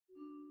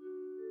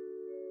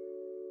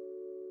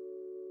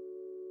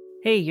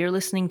Hey, you're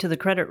listening to The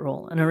Credit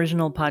Roll, an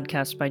original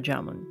podcast by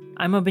Jamun.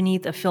 I'm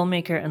Abhineet, a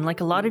filmmaker, and like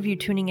a lot of you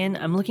tuning in,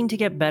 I'm looking to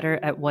get better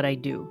at what I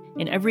do.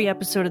 In every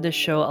episode of this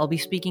show, I'll be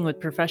speaking with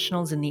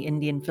professionals in the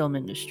Indian film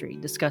industry,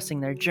 discussing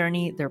their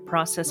journey, their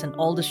process, and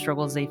all the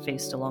struggles they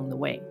faced along the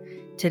way.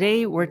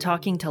 Today, we're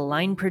talking to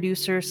line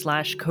producer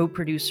 /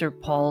 co-producer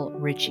Paul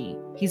Ritchie.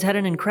 He's had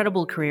an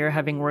incredible career,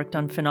 having worked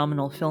on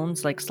phenomenal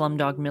films like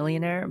Slumdog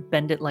Millionaire,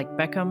 Bend It Like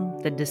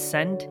Beckham, The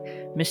Descent,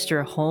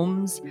 Mr.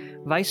 Holmes,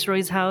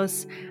 Viceroy's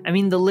House. I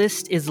mean, the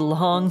list is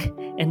long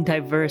and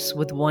diverse,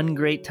 with one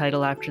great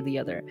title after the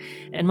other.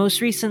 And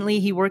most recently,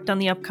 he worked on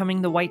the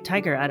upcoming The White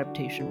Tiger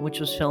adaptation, which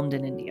was filmed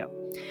in India.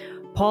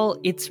 Paul,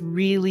 it's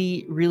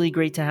really, really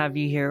great to have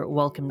you here.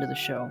 Welcome to the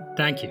show.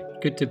 Thank you.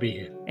 Good to be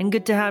here. And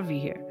good to have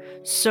you here.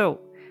 So,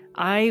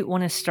 I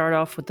want to start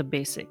off with the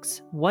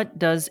basics. What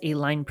does a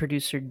line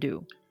producer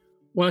do?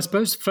 Well, I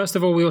suppose, first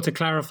of all, we ought to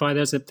clarify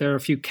there are a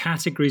few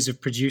categories of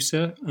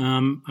producer. There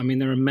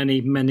are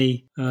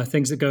many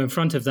things that go in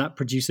front of that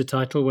producer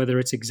title, whether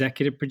it's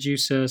executive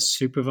producer,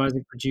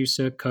 supervising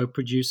producer,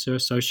 co-producer,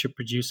 associate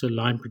producer,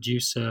 line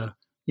producer.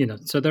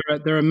 So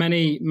there are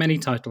many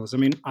titles. I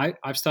mean,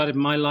 I've started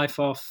my life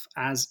off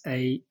as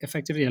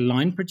effectively a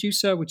line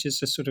producer, which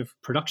is a sort of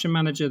production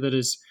manager that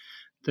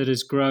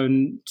has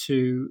grown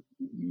to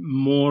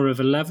more of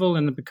a level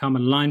and become a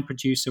line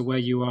producer where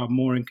you are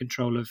more in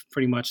control of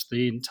pretty much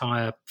the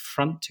entire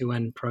front to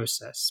end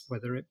process,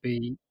 whether it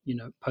be,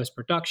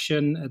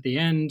 post-production at the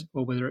end,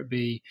 or whether it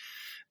be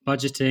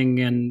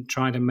budgeting and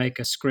trying to make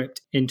a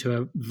script into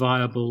a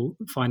viable,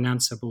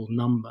 financeable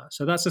number.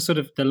 So that's a sort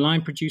of the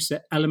line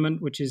producer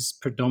element, which is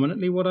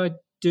predominantly what I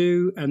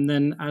do. And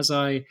then as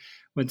I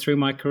went through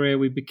my career,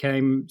 we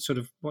became sort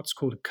of what's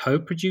called a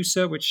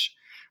co-producer, which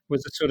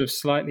was a sort of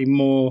slightly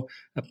more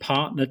a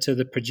partner to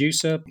the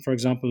producer. For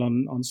example,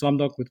 on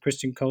Slumdog with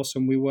Christian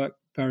Colson, we worked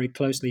very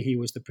closely. He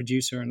was the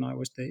producer and I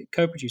was the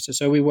co-producer.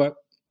 So we worked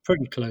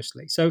pretty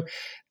closely. So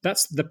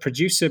that's the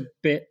producer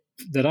bit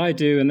that I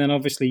do. And then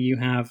obviously you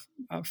have,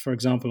 for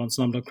example, on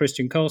Slumdog,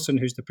 Christian Colson,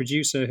 who's the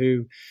producer,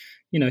 who,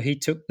 he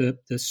took the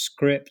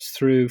script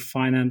through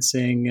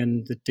financing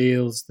and the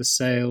deals, the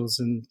sales,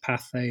 and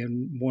Pathé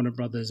and Warner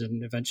Brothers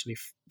and eventually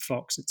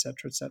Fox, et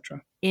cetera, et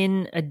cetera.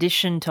 In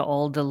addition to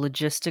all the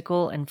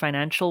logistical and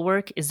financial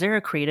work, is there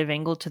a creative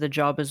angle to the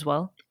job as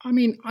well? I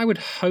mean, I would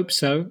hope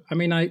so. I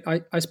mean, I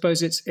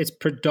suppose it's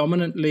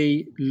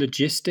predominantly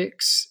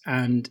logistics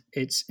and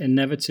it's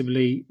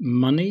inevitably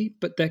money,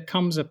 but there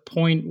comes a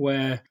point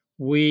where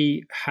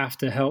we have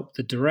to help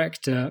the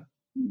director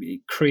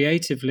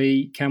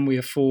creatively. Can we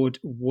afford,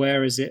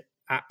 where is it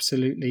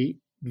absolutely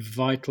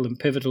vital and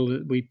pivotal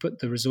that we put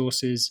the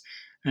resources,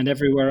 and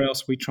everywhere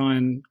else we try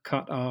and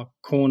cut our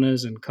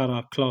corners and cut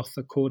our cloth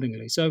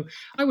accordingly. So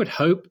I would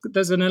hope that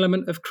there's an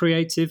element of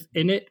creative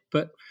in it,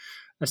 but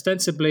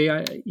ostensibly,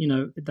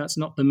 that's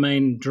not the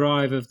main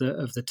drive of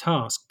the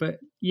task. But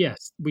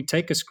yes, we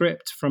take a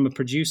script from a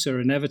producer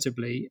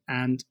inevitably,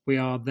 and we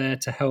are there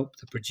to help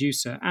the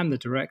producer and the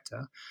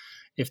director,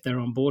 if they're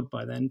on board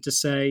by then, to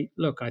say,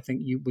 look, I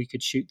think we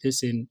could shoot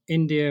this in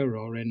India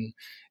or in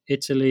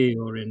Italy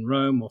or in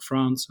Rome or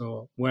France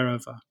or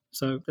wherever.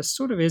 So there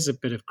sort of is a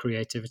bit of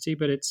creativity,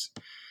 but it's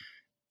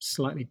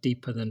slightly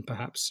deeper than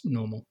perhaps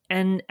normal.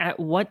 And at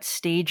what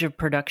stage of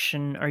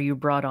production are you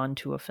brought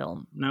onto a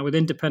film? Now, with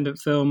independent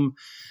film,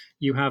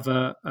 you have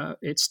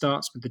it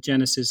starts with the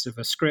genesis of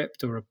a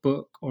script or a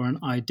book or an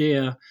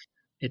idea.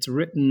 It's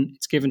written,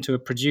 it's given to a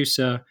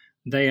producer.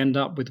 They end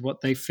up with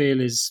what they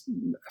feel is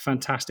a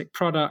fantastic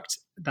product.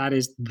 That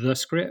is the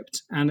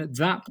script. And at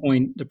that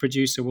point, the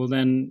producer will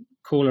then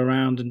call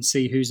around and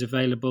see who's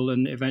available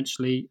and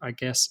eventually, I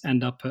guess,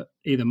 end up at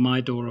either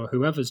my door or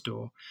whoever's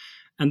door.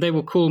 And they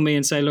will call me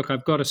and say, look,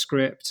 I've got a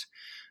script.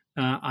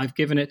 I've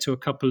given it to a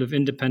couple of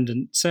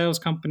independent sales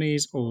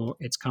companies, or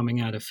it's coming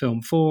out of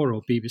Film 4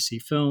 or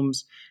BBC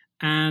Films.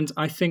 And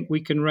I think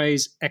we can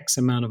raise X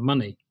amount of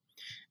money.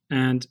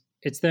 And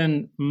it's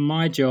then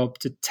my job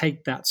to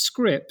take that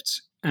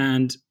script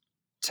and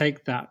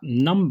take that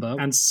number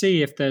and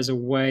see if there's a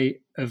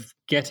way of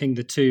getting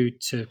the two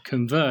to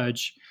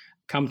converge,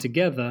 come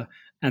together,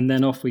 and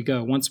then off we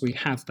go. Once we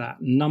have that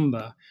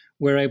number,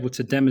 we're able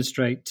to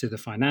demonstrate to the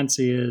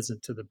financiers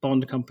and to the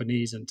bond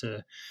companies and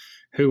to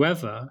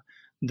whoever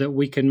that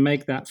we can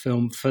make that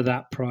film for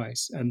that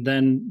price. And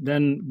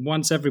then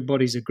once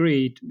everybody's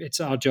agreed, it's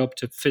our job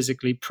to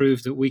physically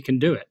prove that we can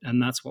do it. And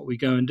that's what we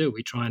go and do.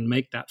 We try and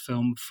make that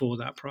film for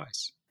that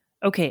price.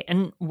 Okay,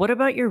 and what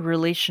about your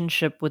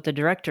relationship with the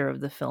director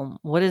of the film?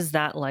 What is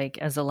that like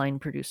as a line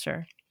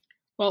producer?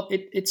 Well,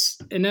 it's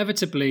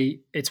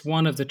inevitably, it's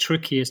one of the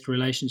trickiest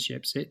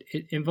relationships. It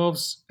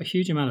involves a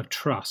huge amount of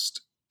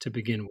trust to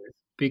begin with,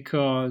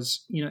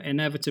 because,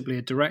 inevitably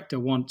a director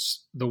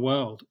wants the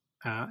world.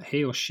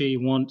 He or she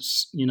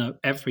wants,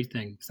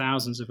 everything,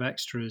 thousands of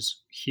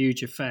extras,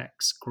 huge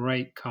effects,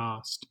 great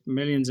cast,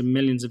 millions and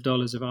millions of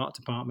dollars of art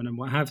department and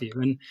what have you.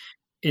 And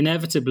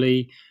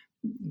inevitably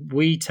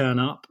we turn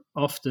up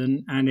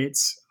often and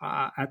it's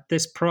at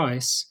this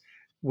price.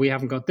 we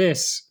haven't got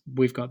this,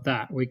 we've got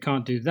that. We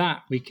can't do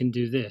that, we can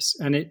do this.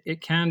 And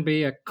it can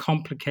be a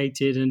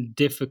complicated and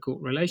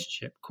difficult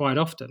relationship quite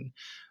often.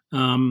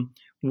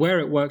 Where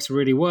it works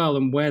really well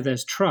and where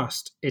there's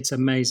trust, it's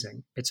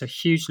amazing. It's a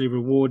hugely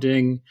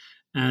rewarding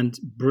and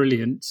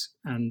brilliant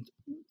and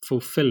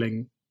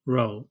fulfilling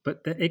role. But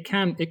it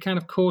can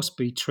of course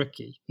be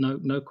tricky,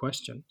 no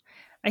question.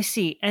 I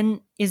see.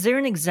 And is there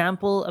an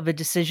example of a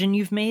decision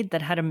you've made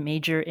that had a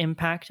major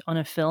impact on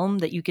a film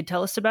that you could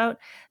tell us about?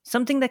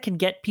 Something that can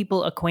get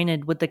people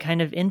acquainted with the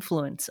kind of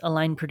influence a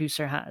line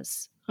producer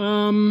has.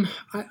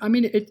 I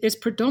mean, it's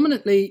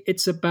predominantly,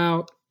 it's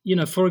about,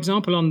 for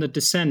example, on The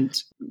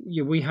Descent,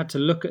 we had to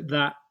look at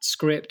that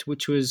script,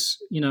 which was,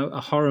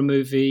 a horror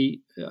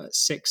movie,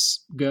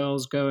 6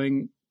 girls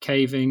going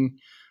caving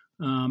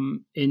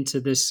into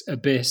this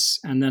abyss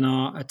and then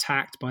are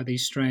attacked by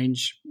these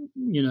strange,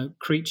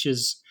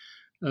 creatures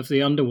of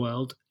the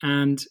underworld.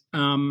 And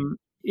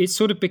it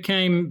sort of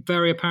became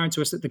very apparent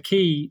to us that the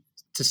key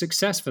to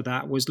success for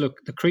that was,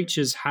 look, the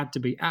creatures had to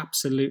be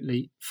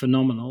absolutely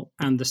phenomenal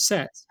and the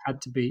sets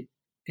had to be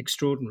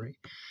extraordinary.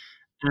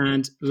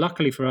 And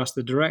luckily for us,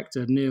 the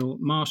director, Neil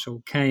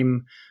Marshall,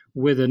 came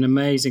with an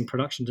amazing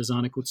production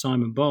designer called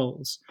Simon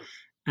Bowles.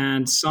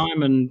 And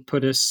Simon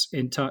put us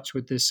in touch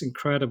with this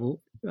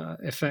incredible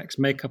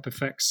makeup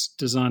effects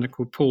designer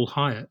called Paul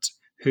Hyatt,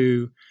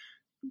 who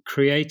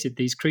created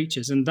these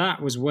creatures. And that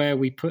was where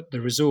we put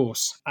the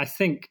resource. I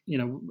think,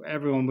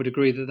 everyone would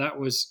agree that that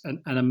was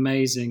an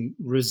amazing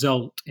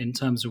result in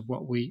terms of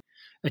what we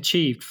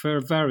achieved for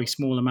a very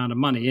small amount of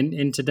money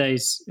in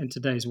today's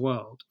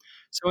world.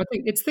 So I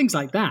think it's things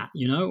like that,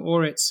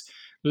 or it's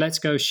let's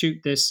go shoot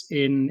this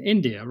in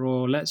India,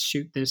 or let's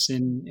shoot this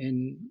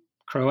in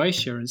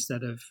Croatia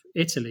instead of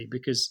Italy,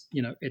 because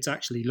it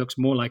actually looks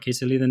more like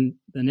Italy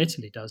than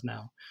Italy does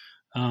now.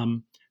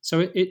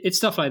 So it's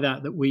stuff like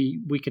that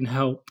we can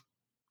help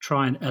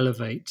try and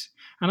elevate,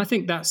 and I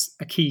think that's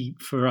a key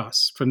for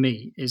us. For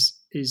me, is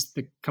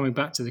the coming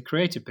back to the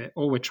creative bit.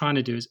 All we're trying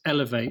to do is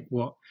elevate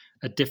what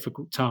a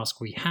difficult task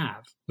we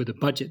have with a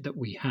budget that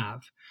we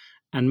have,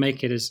 and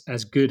make it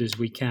as good as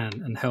we can,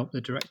 and help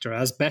the director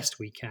as best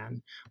we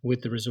can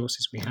with the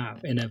resources we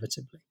have,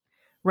 inevitably.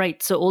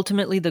 Right. So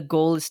ultimately, the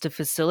goal is to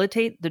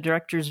facilitate the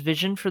director's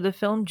vision for the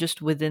film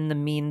just within the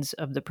means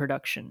of the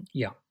production.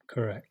 Yeah,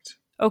 correct.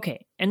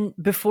 Okay. And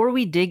before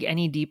we dig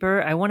any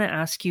deeper, I want to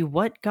ask you,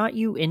 what got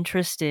you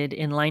interested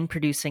in line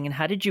producing and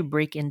how did you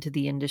break into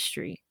the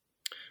industry?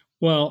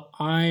 Well,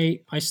 I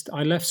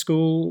left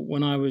school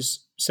when I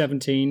was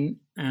 17,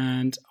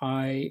 and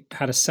I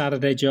had a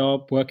Saturday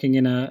job working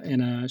in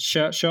a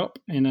shirt shop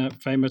in a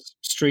famous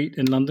street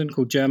in London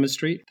called Jermyn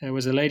Street. There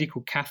was a lady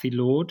called Kathy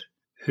Lord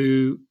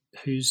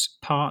whose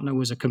partner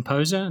was a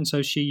composer, and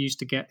so she used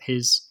to get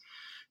his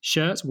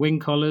shirts, wing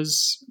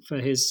collars for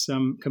his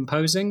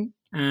composing.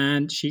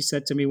 And she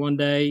said to me one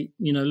day,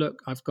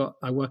 look,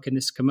 I work in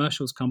this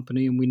commercials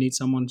company and we need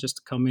someone just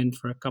to come in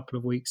for a couple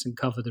of weeks and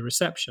cover the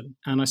reception.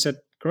 And I said,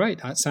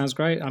 great, that sounds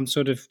great. I'm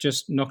sort of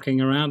just knocking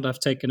around. I've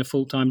taken a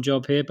full-time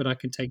job here, but I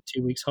can take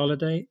 2 weeks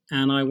holiday.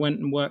 And I went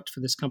and worked for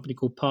this company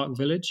called Park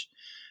Village,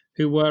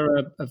 who were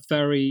a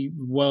very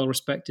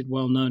well-respected,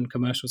 well-known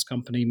commercials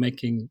company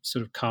making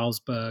sort of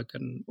Carlsberg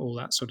and all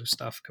that sort of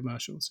stuff,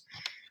 commercials.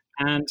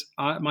 And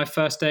my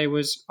first day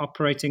was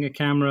operating a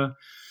camera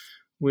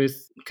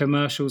with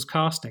commercials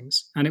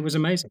castings, and it was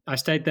amazing. I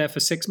stayed there for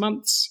 6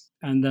 months,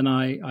 and then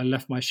I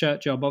left my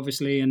shirt job,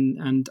 obviously,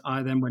 and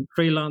I then went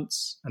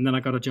freelance, and then I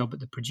got a job at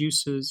the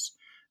producers,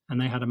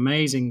 and they had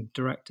amazing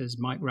directors,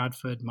 Mike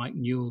Radford, Mike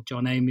Newell,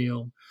 John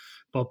Amiel,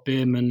 Bob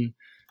Bierman.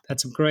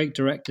 Had some great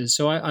directors.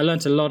 So I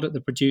learned a lot at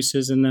the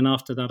producers, and then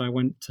after that I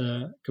went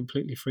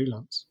completely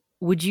freelance.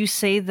 Would you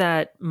say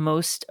that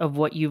most of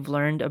what you've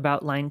learned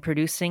about line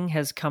producing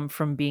has come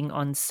from being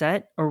on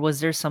set, or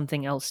was there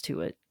something else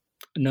to it?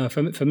 No,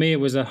 for me, it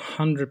was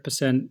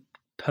 100%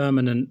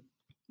 permanent,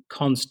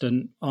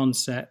 constant on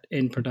set,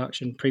 in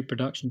production,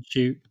 pre-production,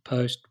 shoot,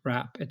 post,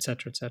 wrap,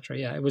 etc., etc.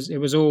 Yeah, it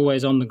was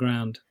always on the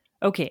ground.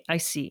 Okay, I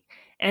see.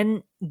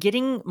 And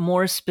getting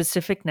more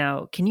specific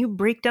now, can you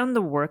break down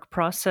the work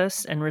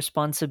process and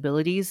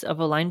responsibilities of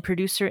a line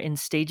producer in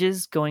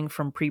stages going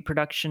from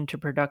pre-production to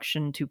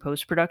production to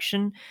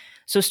post-production?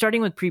 So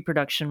starting with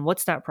pre-production,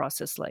 what's that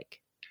process like?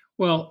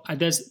 Well,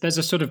 there's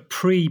a sort of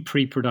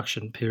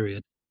pre-production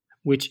period,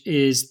 which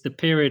is the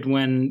period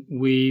when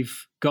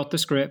we've got the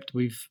script,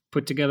 we've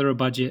put together a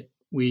budget,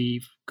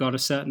 we've got a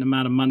certain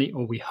amount of money,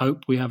 or we hope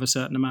we have a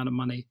certain amount of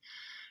money,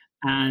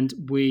 and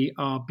we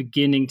are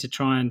beginning to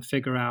try and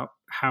figure out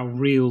how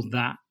real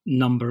that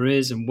number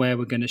is and where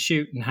we're going to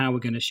shoot and how we're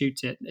going to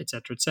shoot it, et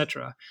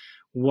cetera,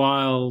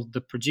 while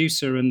the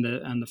producer and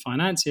the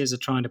financiers are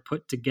trying to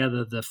put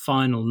together the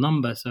final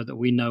number so that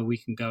we know we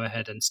can go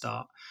ahead and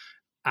start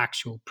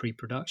actual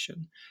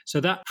pre-production. So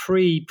that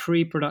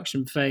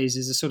pre-production phase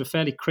is a sort of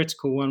fairly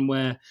critical one,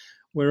 where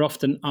we're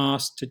often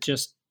asked to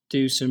just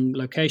do some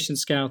location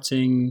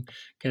scouting,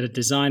 get a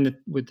designer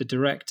with the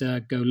director,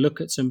 go look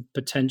at some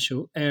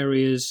potential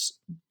areas,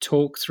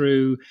 talk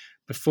through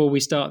before we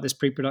start this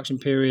pre-production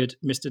period,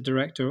 Mr.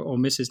 Director or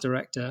Mrs.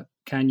 Director,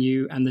 can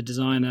you and the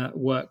designer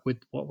work with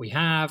what we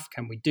have?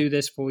 Can we do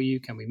this for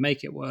you? Can we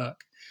make it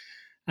work?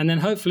 And then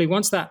hopefully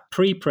once that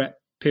pre-prep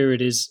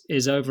period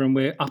is over and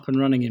we're up and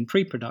running in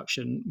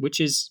pre-production, which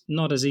is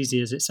not as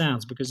easy as it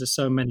sounds because there's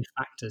so many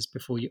factors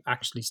before you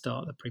actually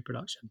start the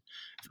pre-production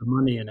for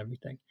money and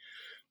everything.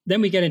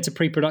 Then we get into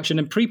pre-production,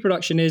 and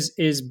pre-production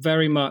is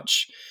very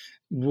much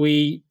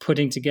we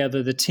putting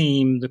together the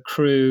team, the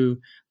crew,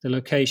 the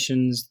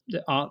locations,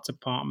 the art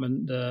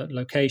department, the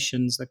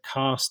locations, the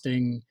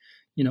casting,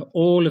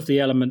 all of the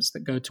elements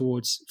that go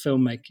towards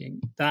filmmaking.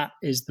 That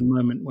is the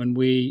moment when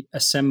we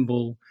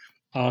assemble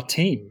our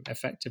team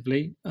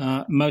effectively,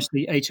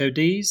 mostly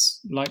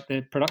HODs, like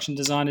the production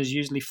designers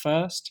usually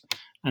first,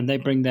 and they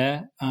bring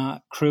their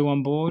crew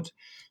on board.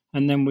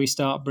 And then we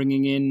start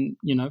bringing in,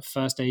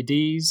 first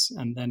ADs,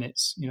 and then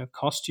it's,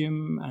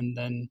 costume, and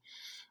then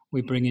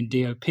we bring in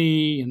DOP,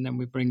 and then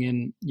we bring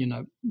in,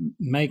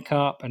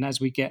 makeup. And as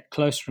we get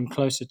closer and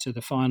closer to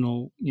the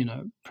final,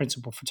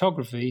 principal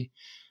photography,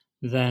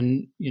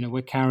 then,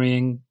 we're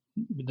carrying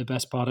the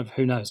best part of,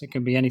 who knows, it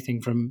can be anything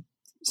from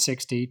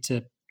 60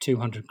 to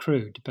 200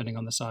 crew, depending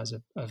on the size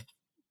of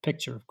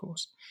picture, of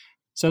course.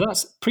 So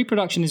that's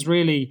pre-production is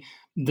really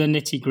the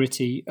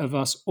nitty-gritty of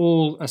us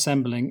all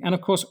assembling. And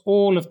of course,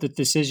 all of the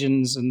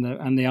decisions and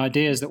the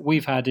ideas that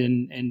we've had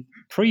in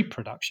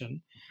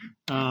pre-production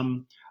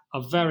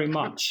are very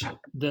much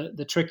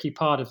the tricky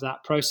part of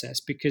that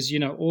process, because,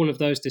 all of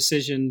those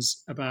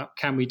decisions about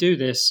can we do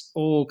this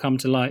all come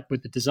to light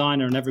with the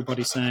designer and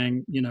everybody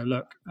saying,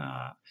 look,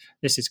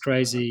 this is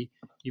crazy.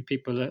 You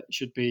people that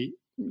should be,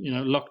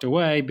 locked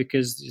away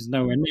because there's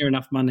nowhere near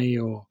enough money,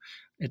 or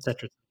et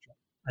cetera, et cetera.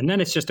 And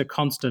then it's just a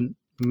constant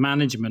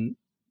management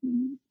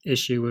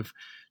issue of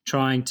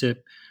trying to,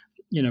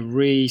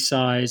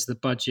 resize the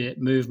budget,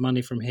 move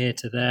money from here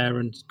to there,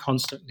 and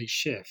constantly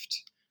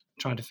shift,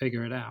 trying to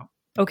figure it out.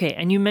 Okay,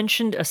 and you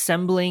mentioned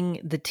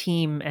assembling the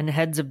team and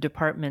heads of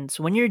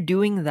departments. When you're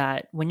doing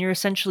that, when you're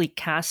essentially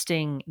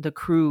casting the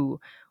crew,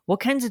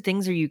 what kinds of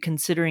things are you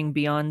considering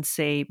beyond,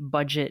 say,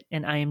 budget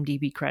and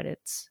IMDb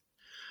credits?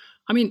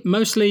 I mean,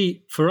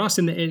 mostly for us,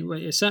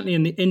 certainly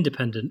in the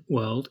independent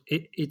world,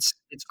 it's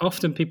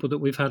often people that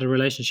we've had a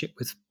relationship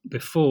with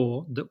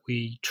before that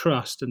we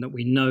trust and that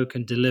we know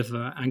can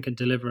deliver and can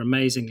deliver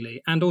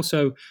amazingly. And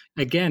also,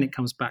 again, it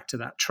comes back to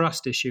that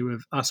trust issue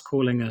of us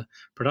calling a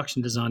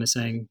production designer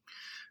saying,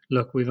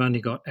 look, we've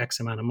only got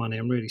X amount of money,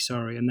 I'm really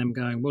sorry. And them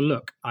going, well,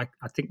 look, I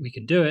think we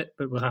can do it,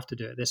 but we'll have to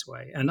do it this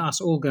way. And us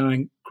all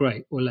going,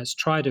 great, well, let's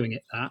try doing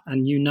it that.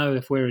 And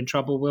if we're in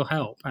trouble, we'll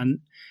help. And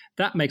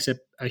that makes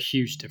a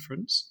huge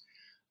difference.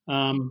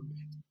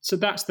 So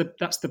that's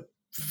the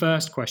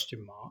first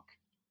question mark.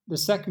 The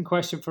second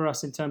question for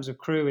us in terms of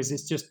crew is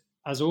it's just,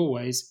 as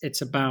always,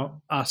 it's about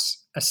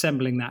us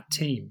assembling that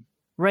team.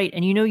 Right.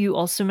 And you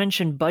also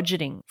mentioned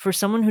budgeting. For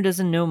someone who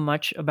doesn't know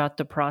much about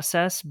the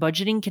process,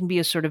 budgeting can be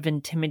a sort of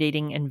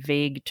intimidating and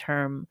vague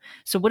term.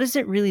 So what does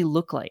it really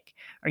look like?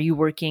 Are you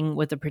working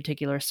with a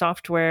particular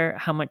software?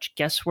 How much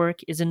guesswork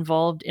is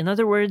involved? In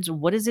other words,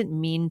 what does it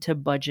mean to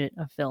budget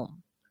a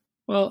film?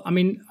 Well, I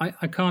mean,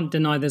 I can't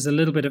deny there's a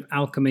little bit of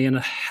alchemy and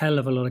a hell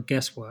of a lot of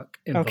guesswork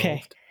involved.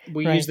 Okay.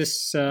 We use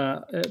this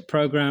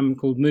program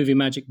called Movie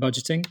Magic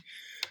Budgeting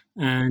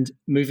and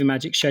Movie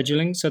Magic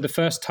Scheduling. So the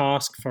first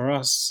task for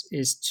us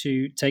is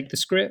to take the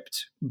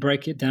script,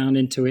 break it down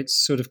into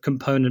its sort of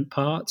component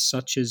parts,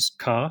 such as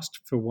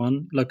cast for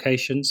one,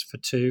 locations for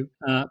two,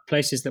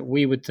 places that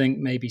we would think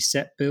maybe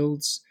set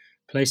builds,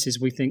 places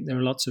we think there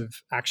are lots of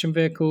action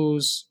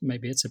vehicles,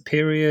 maybe it's a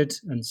period,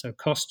 and so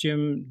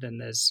costume, then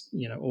there's,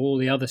 all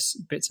the other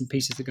bits and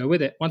pieces that go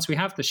with it. Once we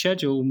have the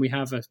schedule and we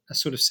have a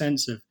sort of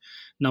sense of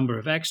number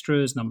of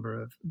extras, number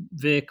of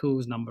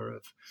vehicles, number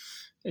of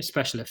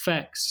special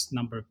effects,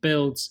 number of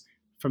builds,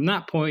 from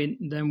that point,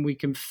 then we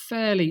can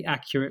fairly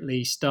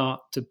accurately start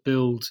to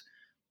build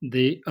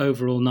the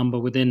overall number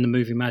within the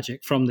Movie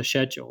Magic from the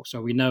schedule.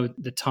 So we know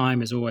the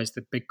time is always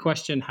the big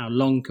question. How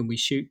long can we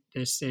shoot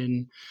this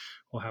in?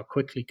 Or how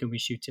quickly can we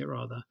shoot it,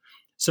 rather?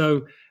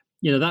 So,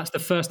 that's the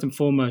first and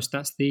foremost.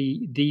 That's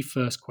the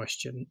first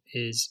question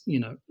is,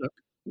 look,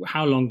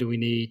 how long do we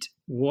need?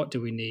 What do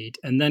we need?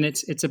 And then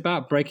it's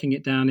about breaking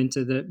it down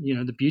into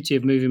the beauty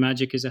of Movie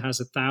Magic is it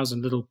has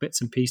 1,000 little bits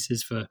and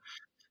pieces for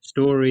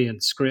story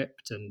and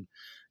script and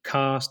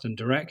cast and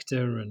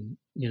director and,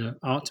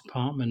 art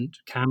department,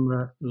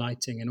 camera,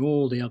 lighting, and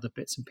all the other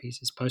bits and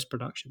pieces,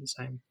 post-production,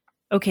 same.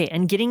 Okay,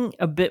 and getting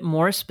a bit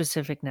more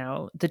specific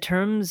now, the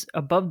terms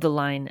above the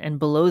line and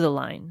below the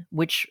line,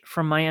 which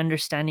from my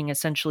understanding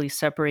essentially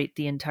separate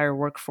the entire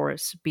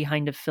workforce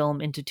behind a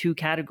film into two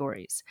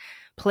categories,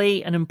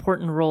 play an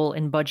important role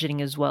in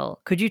budgeting as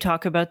well. Could you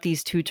talk about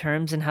these two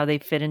terms and how they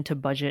fit into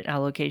budget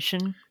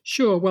allocation?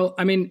 Sure. Well,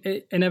 I mean,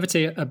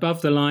 inevitably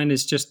above the line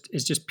is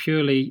just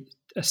purely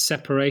a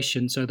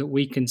separation so that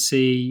we can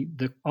see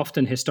the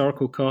often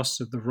historical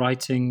costs of the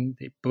writing,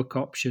 the book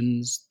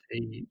options,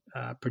 the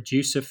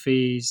producer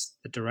fees,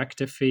 the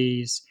director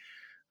fees.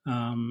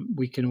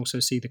 We can also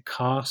see the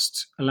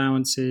cast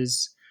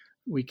allowances,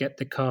 We get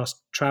the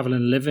cast travel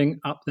and living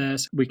up there,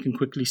 so we can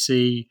quickly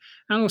see,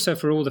 and also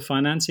for all the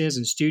financiers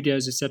and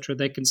studios, etc.,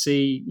 they can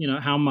see,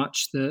 how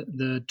much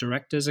the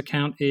director's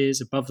account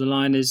is. Above the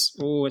line is,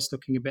 it's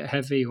looking a bit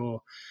heavy,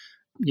 or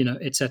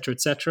et cetera,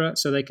 et cetera.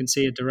 So they can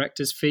see a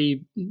director's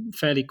fee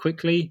fairly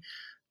quickly.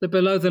 The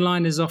below the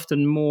line is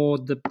often more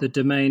the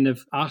domain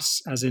of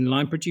us, as in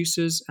line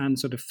producers, and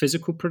sort of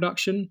physical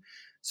production.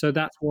 So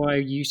that's why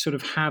you sort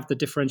of have the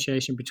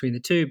differentiation between the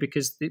two,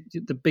 because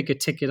the bigger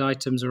ticket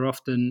items are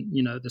often,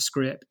 the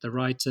script, the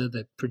writer,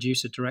 the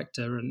producer,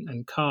 director,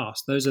 and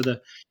cast. Those are the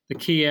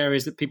key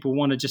areas that people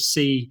want to just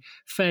see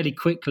fairly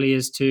quickly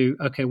as to,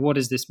 okay, what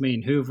does this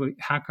mean?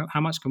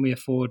 How much can we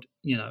afford,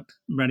 Renée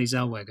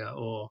Zellweger,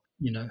 or,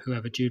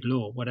 whoever, Jude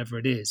Law, whatever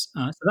it is.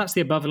 So that's the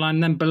above the line.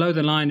 And then below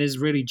the line is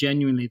really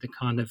genuinely the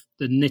kind of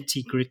the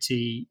nitty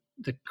gritty,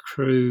 the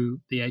crew,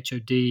 the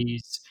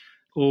HODs,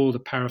 all the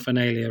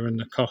paraphernalia and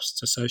the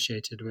costs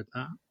associated with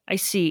that. I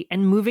see.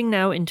 And moving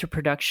now into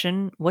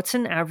production, what's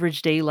an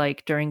average day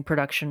like during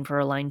production for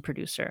a line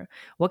producer?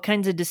 What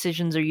kinds of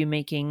decisions are you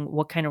making?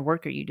 What kind of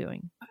work are you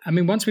doing? I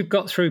mean, once we've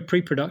got through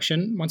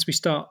pre-production, once we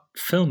start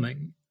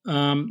filming,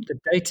 the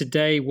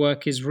day-to-day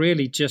work is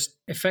really just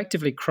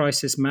effectively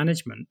crisis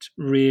management,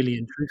 really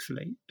and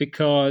truthfully,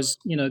 because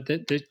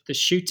the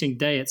shooting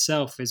day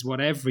itself is what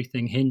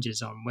everything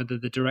hinges on, whether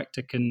the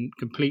director can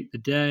complete the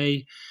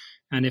day.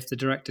 And if the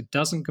director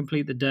doesn't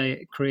complete the day,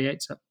 it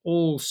creates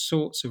all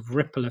sorts of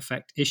ripple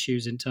effect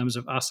issues in terms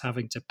of us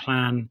having to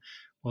plan,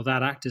 well,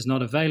 that actor's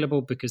not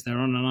available because they're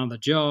on another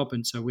job,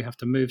 and so we have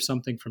to move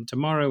something from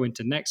tomorrow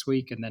into next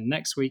week, and then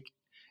next week.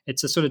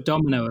 It's a sort of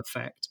domino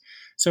effect.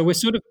 So we're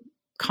sort of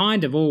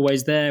kind of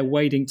always there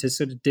waiting to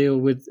sort of deal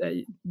with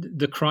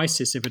the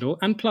crisis of it all.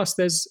 And plus,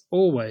 there's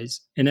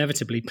always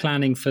inevitably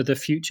planning for the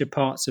future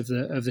parts of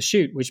the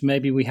shoot, which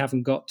maybe we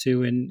haven't got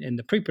to in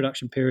the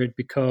pre-production period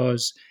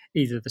because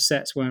either the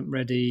sets weren't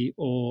ready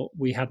or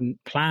we hadn't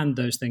planned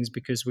those things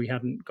because we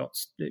hadn't got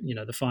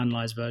the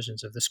finalized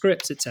versions of the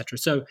scripts, etc.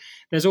 So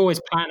there's always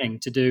planning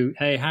to do.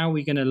 Hey, how are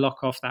we going to lock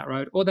off that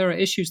road? Or there are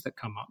issues that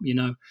come up.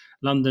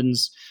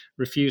 London's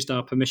refused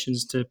our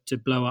permissions to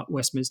blow up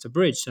Westminster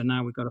Bridge, so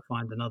now we've got to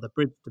find another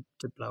bridge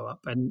to blow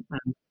up, and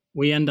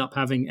we end up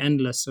having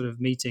endless sort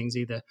of meetings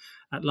either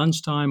at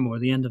lunchtime or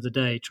at the end of the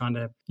day, trying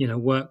to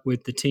work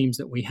with the teams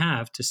that we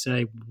have to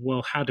say,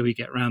 well, how do we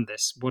get around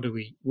this? What do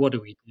we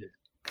do?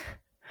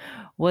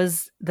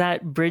 Was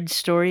that bridge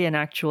story an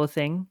actual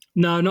thing?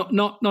 No,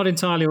 not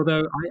entirely.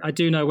 Although I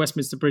do know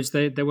Westminster Bridge.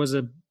 There was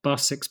a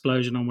bus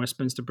explosion on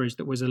Westminster Bridge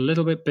that was a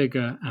little bit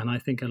bigger and I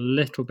think a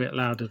little bit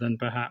louder than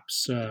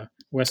perhaps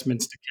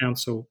Westminster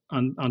Council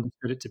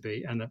understood it to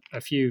be, and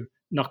a few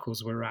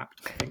knuckles were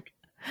rapped, I think.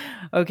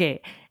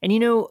 Okay.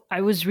 And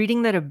I was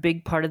reading that a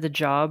big part of the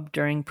job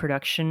during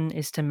production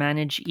is to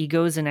manage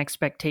egos and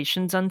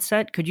expectations on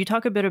set. Could you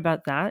talk a bit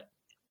about that?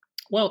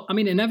 Well, I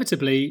mean,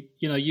 inevitably,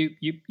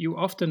 you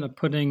often are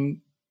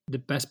putting the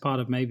best part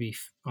of maybe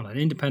on an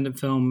independent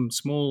film,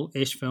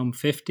 small-ish film,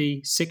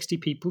 50, 60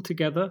 people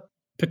together.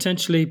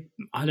 Potentially,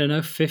 I don't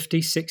know,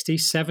 50, 60,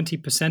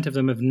 70% of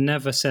them have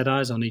never set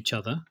eyes on each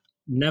other,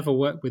 never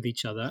worked with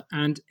each other.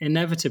 And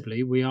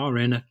inevitably, we are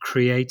in a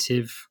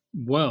creative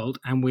world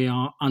and we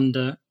are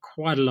under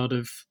quite a lot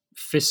of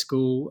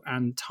fiscal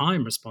and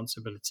time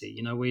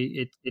responsibility.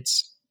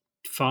 It's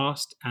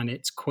fast and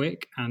it's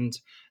quick and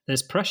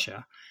there's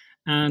pressure.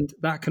 And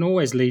that can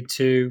always lead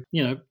to,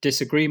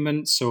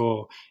 disagreements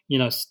or,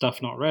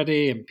 stuff not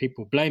ready and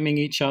people blaming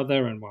each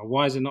other. And, well,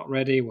 why is it not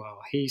ready? Well,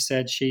 he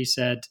said, she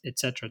said, et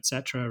cetera, et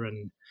cetera.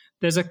 And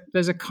there's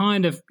a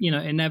kind of,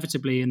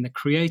 inevitably in the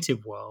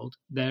creative world,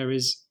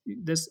 there's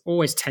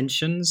always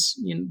tensions,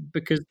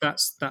 because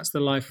that's the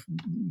life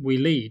we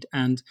lead.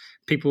 And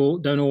people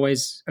don't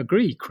always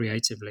agree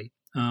creatively.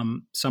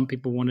 Some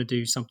people want to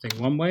do something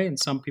one way and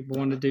some people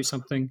want to do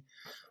something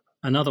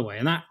another way,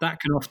 and that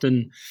can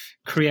often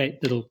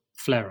create little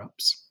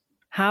flare-ups.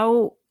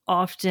 How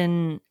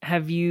often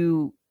have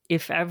you,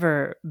 if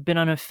ever, been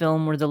on a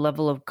film where the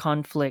level of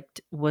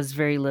conflict was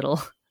very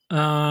little?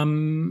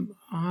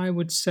 I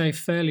would say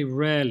fairly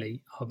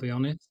rarely, I'll be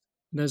honest.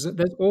 There's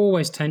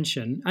always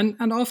tension,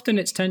 and often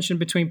it's tension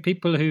between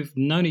people who've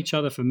known each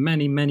other for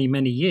many, many,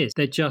 many years.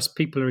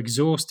 People are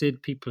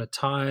exhausted, people are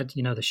tired.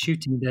 The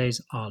shooting days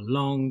are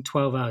long,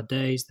 12-hour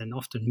days, then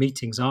often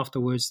meetings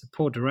afterwards. The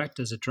poor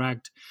directors are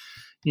dragged,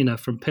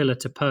 from pillar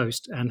to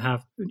post and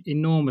have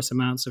enormous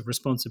amounts of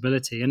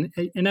responsibility. And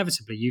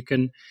inevitably, you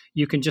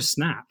can just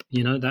snap.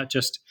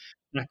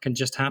 That can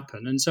just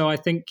happen. And so I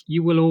think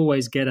you will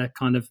always get a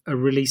kind of a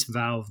release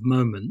valve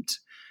moment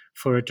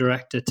for a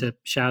director to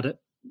shout at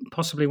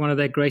possibly one of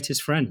their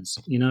greatest friends.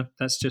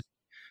 That's just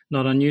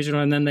not unusual.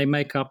 And then they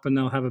make up and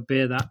they'll have a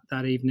beer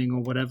that evening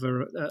or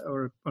whatever,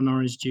 or an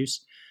orange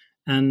juice,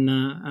 and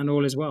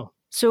all is well.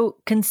 So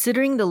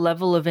considering the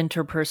level of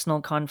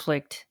interpersonal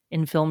conflict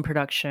in film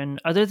production,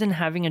 other than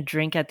having a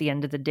drink at the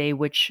end of the day,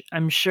 which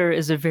I'm sure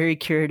is a very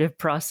curative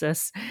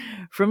process,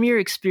 from your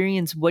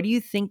experience, what do you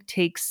think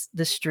takes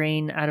the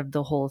strain out of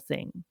the whole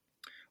thing?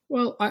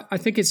 Well, I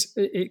think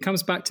it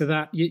comes back to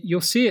that. You'll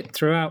see it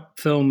throughout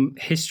film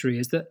history.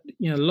 Is that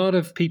a lot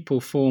of people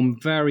form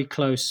very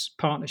close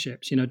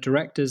partnerships.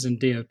 Directors and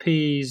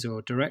DOPs,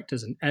 or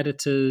directors and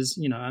editors.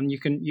 And you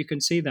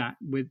can see that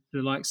with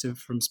the likes of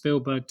from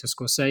Spielberg to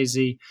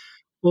Scorsese,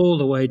 all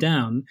the way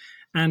down.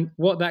 And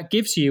what that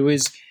gives you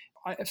is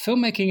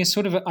filmmaking is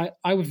sort of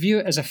I would view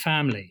it as a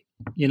family.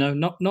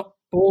 Not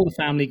all the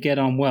family get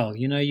on well.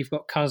 You've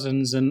got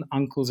cousins and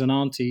uncles and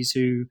aunties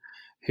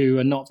who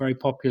are not very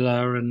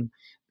popular, and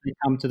they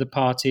come to the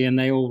party and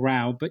they all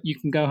row, but you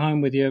can go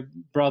home with your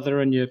brother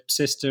and your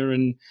sister,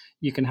 and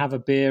you can have a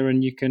beer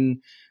and you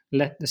can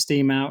let the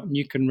steam out and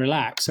you can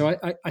relax. So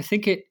I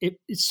think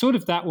it's sort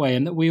of that way,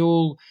 and that we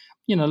all,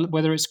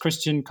 whether it's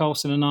Christian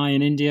Colson and I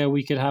in India,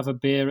 we could have a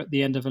beer at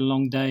the end of a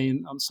long day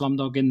on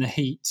Slumdog in the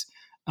heat,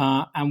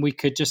 and we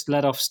could just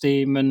let off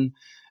steam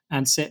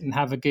and sit and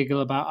have a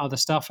giggle about other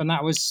stuff, and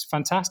that was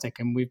fantastic.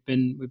 And we've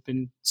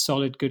been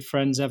solid, good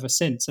friends ever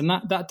since. And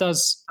that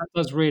does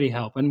really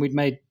help. And we'd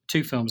made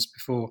 2 films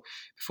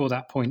before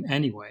that point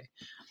anyway.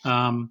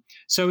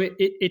 So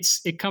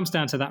it comes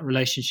down to that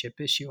relationship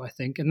issue, I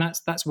think, and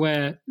that's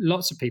where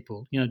lots of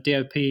people,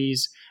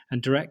 DOPs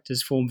and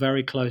directors form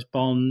very close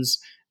bonds.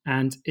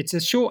 And it's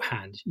a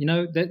shorthand,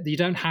 that you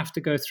don't have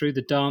to go through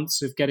the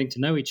dance of getting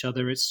to know each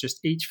other. It's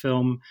just each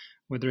film,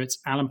 whether it's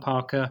Alan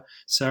Parker,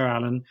 Sir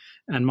Alan,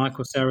 and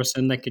Michael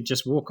Saracen, they could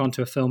just walk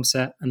onto a film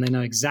set and they know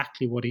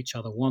exactly what each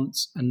other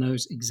wants and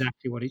knows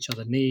exactly what each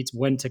other needs,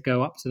 when to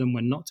go up to them,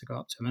 when not to go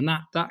up to them. And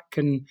that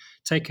can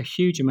take a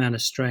huge amount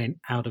of strain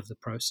out of the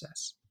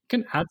process. It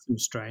can add some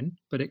strain,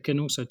 but it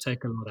can also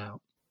take a lot out.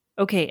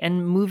 Okay,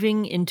 and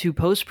moving into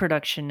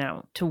post-production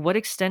now, to what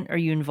extent are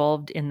you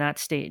involved in that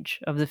stage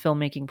of the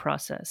filmmaking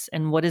process,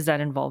 and what is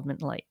that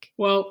involvement like?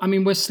 Well, I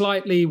mean, we're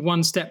slightly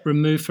one step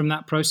removed from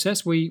that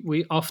process.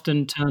 We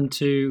often turn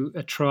to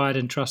a tried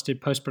and trusted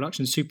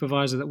post-production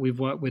supervisor that we've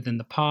worked with in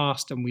the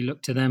past, and we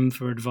look to them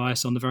for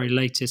advice on the very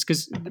latest,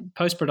 because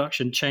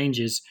post-production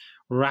changes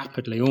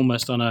rapidly,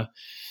 almost on a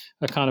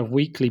kind of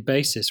weekly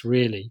basis,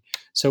 really.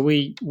 So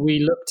we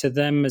look to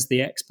them as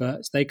the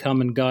experts. They come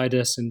and guide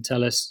us and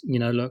tell us,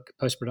 look,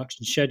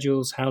 post-production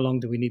schedules, how long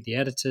do we need the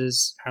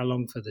editors, how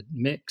long for the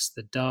mix,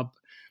 the dub,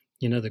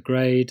 the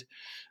grade,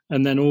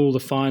 and then all the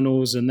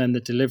finals, and then the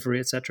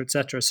delivery, et cetera, et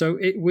cetera. So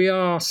we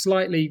are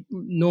slightly,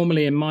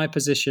 normally in my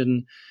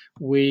position,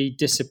 we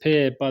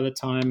disappear by the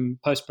time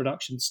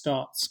post-production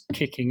starts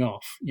kicking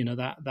off.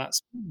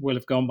 That's will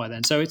have gone by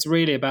then. So it's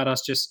really about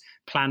us just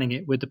planning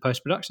it with the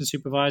post-production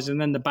supervisor,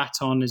 and then the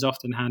baton is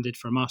often handed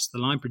from us, the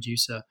line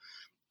producer,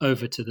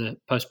 over to the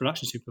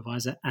post-production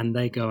supervisor, and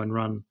they go and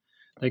run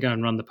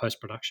the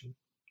post-production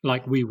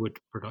like we would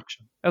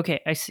production. Okay,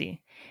 I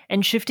see.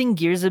 And shifting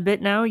gears a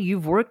bit now,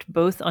 you've worked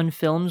both on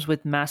films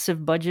with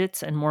massive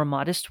budgets and more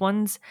modest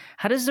ones.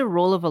 How does the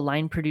role of a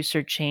line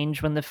producer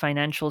change when the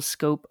financial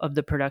scope of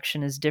the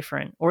production is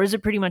different? Or is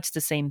it pretty much the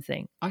same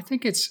thing? I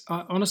think it's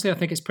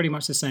pretty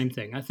much the same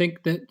thing. I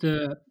think that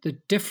the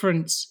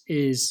difference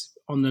is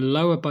on the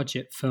lower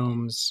budget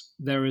films,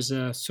 there's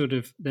a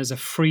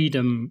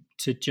freedom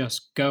to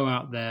just go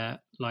out there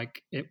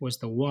like it was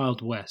the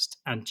Wild West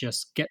and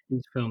just get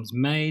these films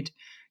made,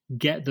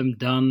 get them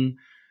done,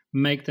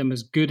 make them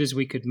as good as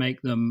we could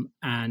make them,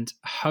 and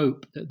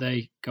hope that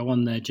they go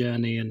on their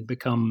journey and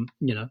become,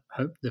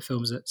 hope the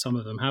films that some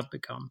of them have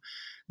become.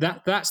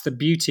 That's the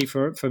beauty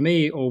for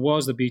me, or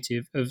was the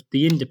beauty of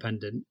the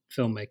independent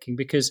filmmaking,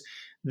 because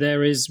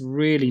there is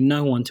really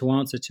no one to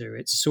answer to.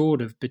 It's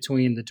sort of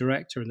between the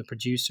director and the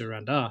producer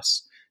and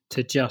us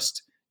to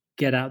just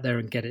get out there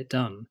and get it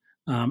done.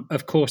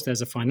 Of course,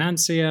 there's a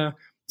financier.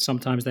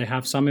 Sometimes they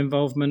have some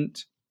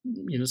involvement.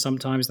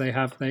 Sometimes they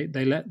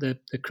let the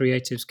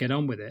creatives get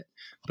on with it,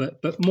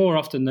 but more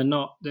often than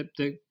not,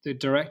 the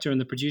director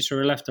and the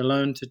producer are left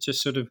alone to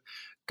just sort of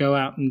go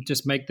out and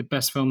just make the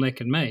best film they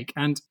can make,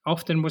 and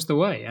often was the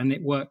way, and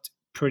it worked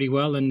pretty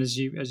well. And as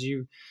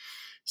you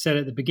said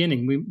at the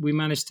beginning, we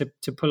managed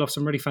to pull off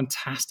some really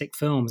fantastic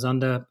films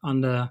under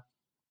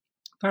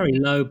very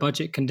low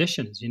budget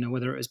conditions,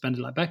 whether it was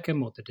Like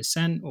Beckham or The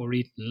Descent or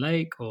Eden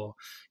Lake, or,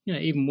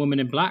 even Woman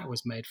in Black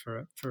was made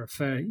for a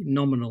fairly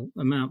nominal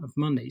amount of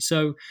money.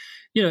 So,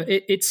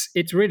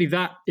 it's really,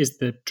 that is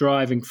the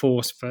driving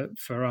force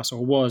for us,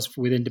 or was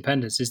with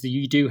independence, is that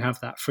you do have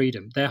that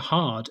freedom. They're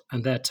hard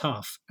and they're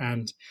tough,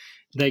 and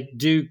they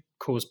do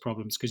cause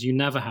problems because you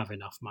never have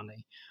enough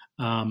money.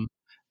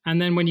 And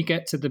then when you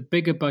get to the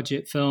bigger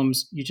budget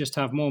films, you just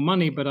have more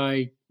money, but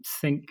I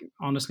think,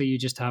 honestly, you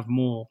just have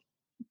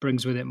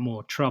brings with it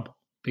more trouble,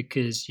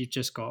 because you've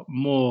just got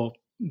more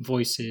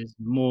voices,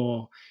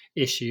 more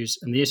issues,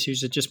 and the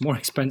issues are just more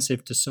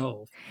expensive to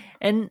solve.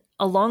 And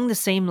along the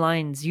same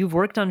lines, you've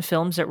worked on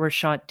films that were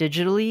shot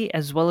digitally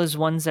as well as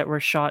ones that were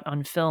shot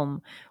on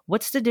film.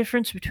 What's the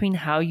difference between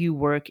how you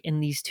work in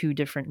these two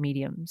different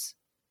mediums?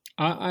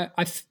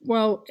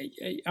 Well,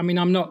 I mean,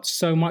 I'm not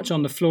so much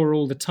on the floor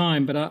all the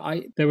time, but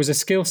there was a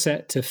skill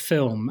set to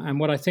film, and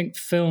what I think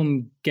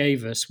film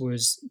gave us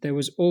was there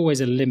was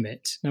always a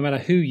limit, no matter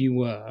who you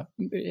were.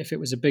 If it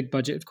was a big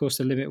budget, of course,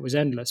 the limit was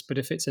endless. But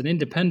if it's an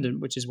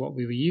independent, which is what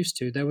we were used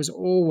to, there was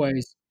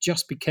always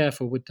just be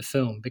careful with the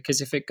film,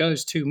 because if it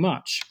goes too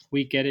much,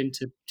 we get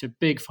into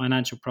big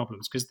financial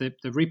problems because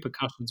the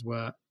repercussions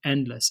were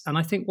endless. And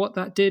I think what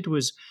that did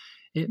was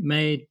it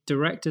made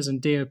directors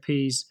and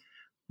DOPs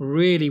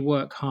really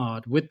work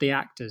hard with the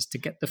actors to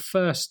get the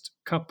first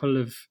couple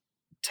of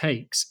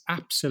takes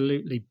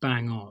absolutely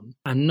bang on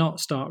and not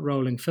start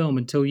rolling film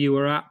until you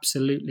were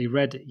absolutely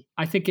ready.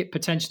 I think it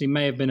potentially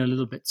may have been a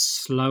little bit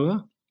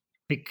slower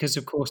because,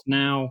 of course,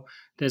 now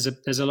there's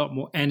a lot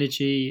more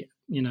energy.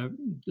 You know,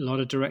 a lot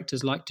of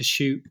directors like to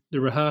shoot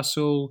the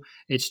rehearsal.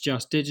 It's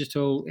just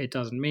digital. It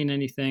doesn't mean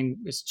anything.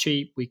 It's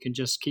cheap. We can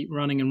just keep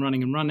running and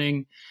running and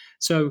running.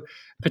 So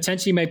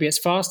potentially maybe it's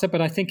faster, but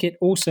I think it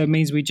also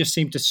means we just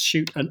seem to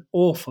shoot an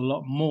awful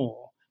lot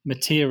more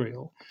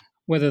material.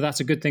 Whether that's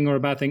a good thing or a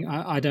bad thing,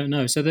 I don't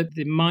know. So the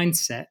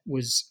mindset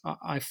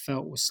I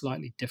felt was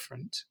slightly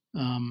different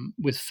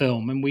with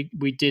film. And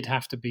we did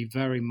have to be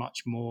very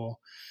much more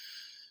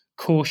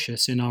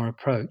cautious in our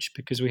approach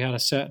because we had a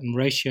certain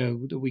ratio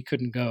that we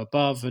couldn't go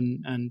above,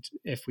 and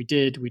if we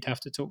did, we'd have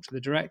to talk to the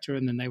director,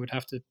 and then they would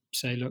have to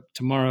say, look,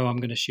 tomorrow I'm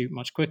going to shoot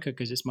much quicker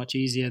because it's much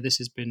easier. This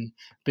has been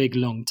big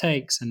long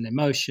takes and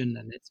emotion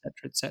and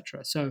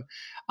etc. So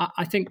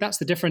I think that's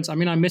the difference. I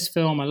mean, I miss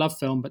film, I love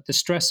film, but the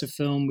stress of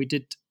film, we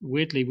did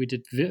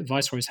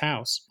Viceroy's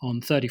house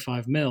on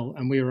 35mm,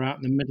 and we were out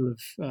in the middle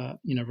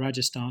of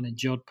Rajasthan in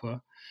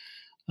Jodhpur.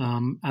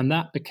 And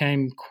that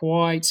became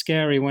quite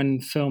scary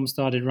when film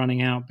started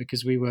running out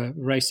because we were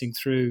racing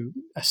through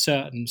a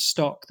certain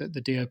stock that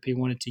the DOP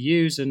wanted to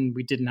use and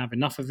we didn't have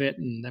enough of it.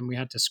 And then we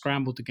had to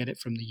scramble to get it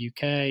from the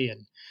UK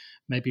and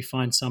maybe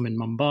find some in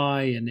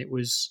Mumbai. And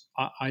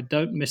I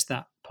don't miss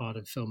that part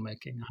of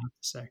filmmaking, I have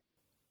to say.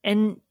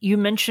 And you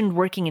mentioned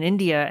working in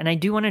India, and I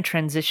do want to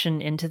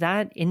transition into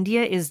that.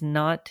 India is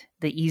not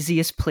the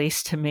easiest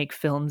place to make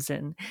films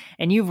in.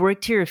 And you've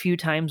worked here a few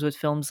times with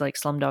films like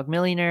Slumdog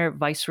Millionaire,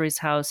 Viceroy's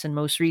House, and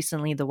most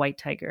recently, The White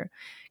Tiger.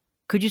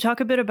 Could you talk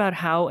a bit about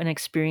how an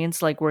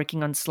experience like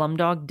working on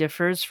Slumdog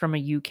differs from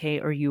a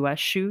UK or US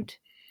shoot?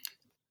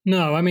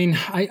 No, I mean,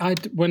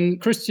 when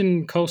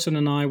Christian Colson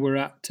and I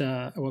were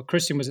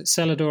Christian was at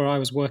Celador, I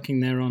was working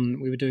there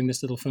we were doing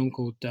this little film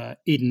called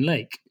Eden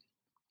Lake.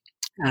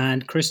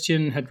 And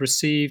Christian had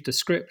received a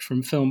script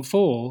from Film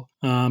 4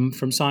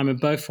 from Simon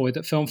Beaufoy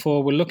that Film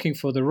 4 were looking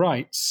for the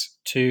rights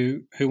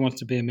to Who Wants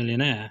to Be a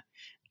Millionaire.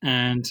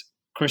 And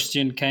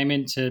Christian came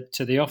into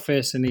the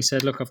office and he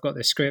said, look, I've got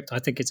this script. I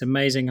think it's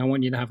amazing. I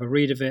want you to have a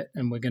read of it.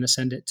 And we're going to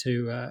send it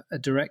to a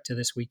director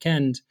this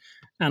weekend.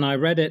 And I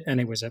read it and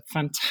it was a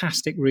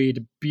fantastic read,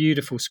 a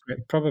beautiful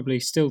script, probably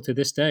still to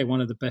this day, one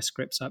of the best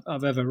scripts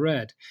I've ever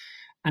read.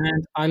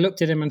 And I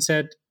looked at him and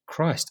said,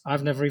 Christ,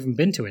 I've never even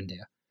been to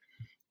India.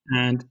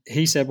 And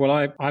he said, well,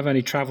 I've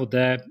only traveled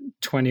there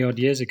 20 odd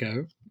years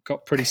ago,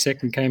 got pretty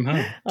sick and came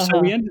home. Uh-huh. So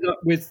we ended up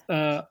with,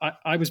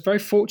 I was very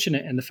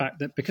fortunate in the fact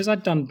that because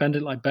I'd done Bend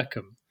It Like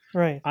Beckham,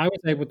 right, I was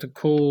able to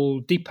call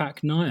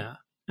Deepak Nair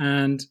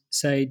and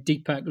say,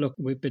 Deepak, look,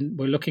 we're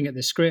looking at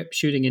this script,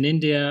 shooting in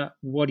India.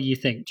 What do you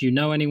think? Do you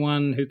know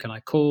anyone? Who can I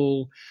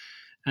call?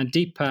 And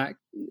Deepak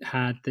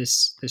had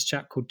this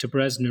chap called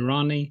Tabrez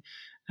Noorani,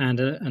 and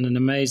an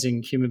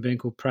amazing human being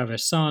called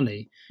Pravesh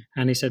Sahni.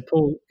 And he said,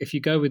 Paul, if you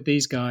go with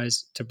these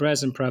guys,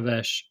 Tabrez and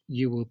Pravesh,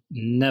 you will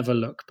never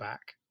look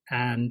back.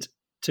 And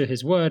to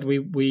his word,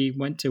 we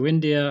went to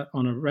India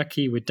on a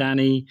recce with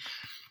Danny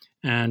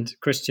and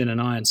Christian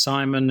and I and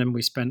Simon, and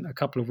we spent a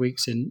couple of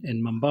weeks in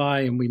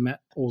Mumbai and we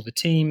met all the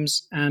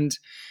teams. And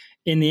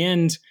in the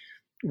end,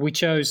 we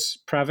chose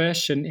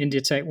Pravesh and India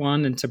Take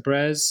One and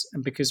Tabrez,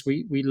 and because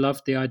we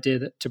loved the idea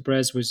that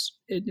Tabrez was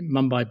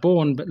Mumbai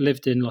born but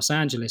lived in Los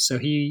Angeles. So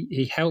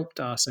he helped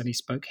us, and he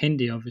spoke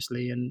Hindi,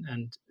 obviously,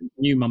 and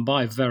knew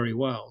Mumbai very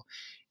well.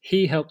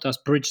 He helped us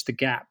bridge the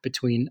gap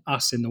between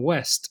us in the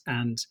West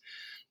and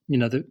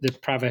the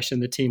Pravesh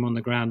and the team on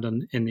the ground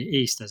in the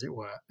East, as it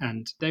were.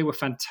 And they were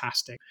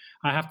fantastic.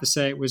 I have to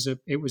say it was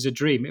a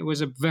dream. It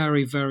was a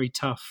very, very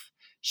tough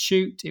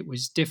shoot. It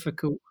was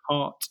difficult,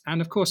 hot,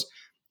 and of course,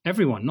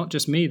 everyone, not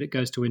just me that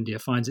goes to India,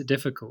 finds it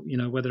difficult,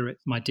 whether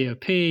it's my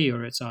DOP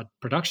or it's our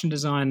production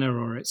designer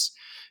or it's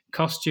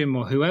costume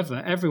or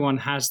whoever, everyone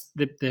has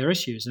their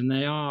issues, and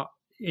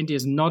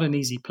India's not an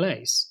easy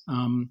place.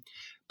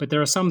 But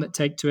there are some that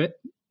take to it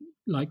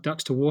like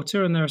ducks to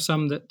water, and there are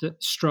some that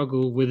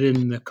struggle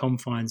within the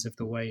confines of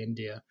the way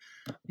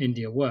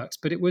India works.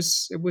 But it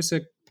was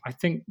I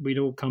think we'd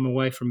all come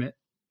away from it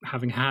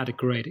having had a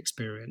great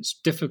experience,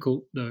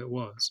 difficult though it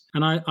was.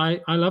 And I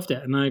loved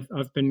it, and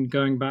I've been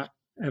going back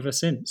ever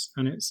since,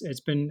 and it's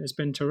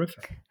been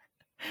terrific.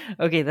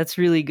 Okay, that's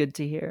really good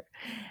to hear.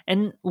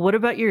 And what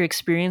about your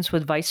experience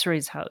with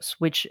Viceroy's House,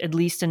 which, at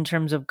least in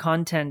terms of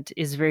content,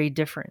 is very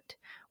different?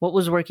 What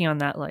was working on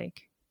that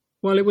like?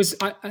 Well, it was.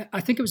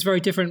 I think it was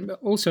very different, but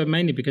also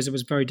mainly because it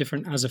was very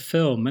different as a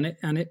film,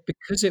 and it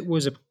because it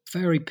was a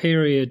very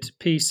period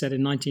piece set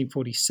in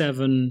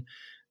 1947.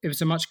 It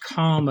was a much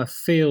calmer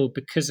feel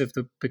because of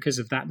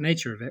that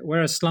nature of it.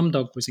 Whereas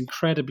Slumdog was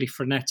incredibly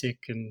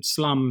frenetic and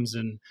slums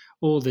and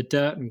all the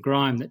dirt and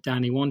grime that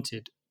Danny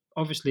wanted.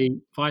 Obviously,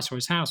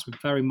 Viceroy's house was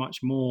very much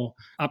more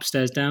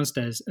upstairs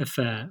downstairs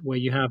affair, where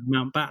you have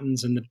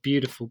Mountbattens and the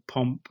beautiful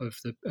pomp of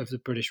the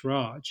British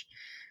Raj,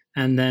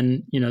 and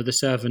then the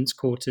servants'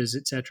 quarters,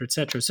 etc.,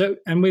 etc. So,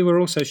 and we were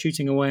also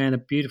shooting away in a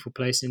beautiful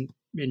place in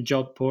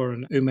Jodhpur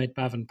and Umaid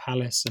Bhavan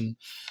Palace and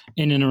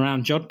in and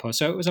around Jodhpur.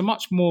 So it was a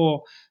much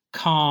more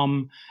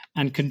calm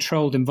and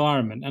controlled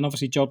environment. And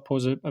obviously, Jodhpur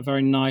is a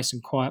very nice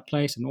and quiet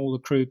place, and all the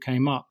crew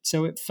came up,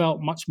 so it felt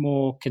much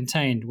more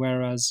contained.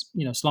 Whereas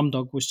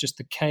Slumdog was just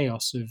the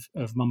chaos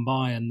of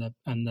Mumbai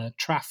and the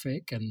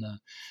traffic and the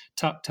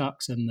tuk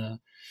tuks and the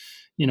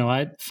I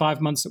had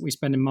 5 months that we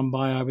spent in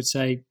Mumbai. I would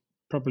say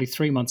probably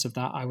 3 months of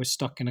that I was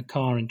stuck in a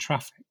car in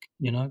traffic.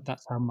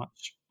 That's how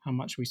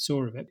much we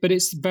saw of it. But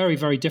it's very,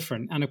 very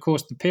different. And of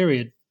course, the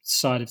period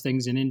side of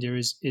things in India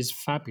is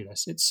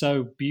fabulous. It's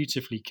so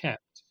beautifully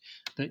kept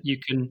that you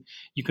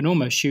can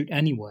almost shoot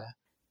anywhere.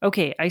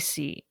 Okay, I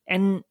see.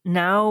 And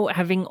now,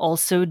 having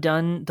also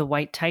done The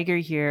White Tiger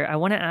here, I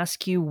want to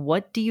ask you,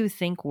 what do you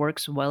think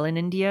works well in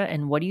India,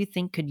 and what do you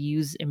think could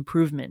use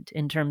improvement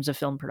in terms of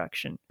film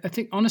production? I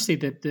think, honestly,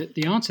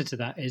 the answer to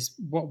that is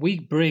what we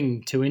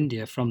bring to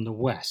India from the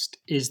West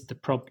is the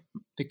problem,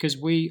 because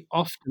we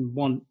often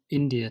want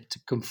India to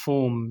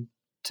conform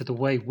to the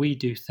way we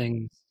do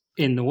things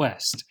in the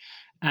West.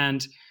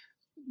 And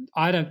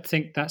I don't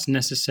think that's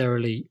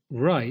necessarily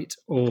right,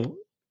 or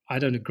I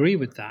don't agree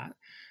with that.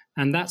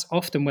 And that's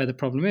often where the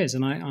problem is.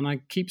 And I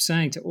keep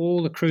saying to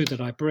all the crew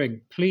that I bring,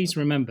 please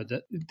remember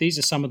that these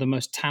are some of the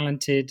most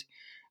talented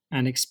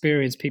and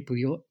experienced people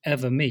you'll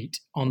ever meet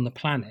on the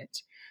planet.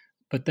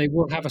 But they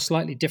will have a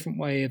slightly different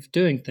way of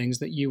doing things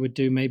that you would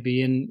do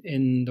maybe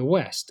in the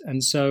West.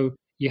 And so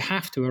you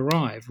have to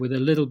arrive with a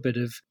little bit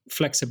of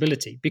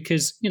flexibility,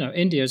 because,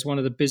 India is one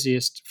of the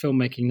busiest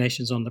filmmaking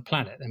nations on the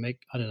planet. They make,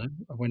 I don't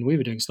know, when we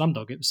were doing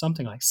Slumdog, it was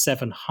something like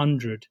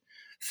 700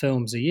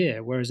 films a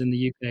year, whereas in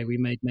the UK we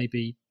made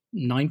maybe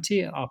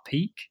 90 at our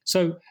peak.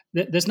 So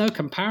there's no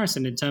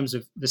comparison in terms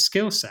of the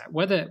skill set.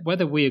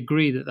 Whether we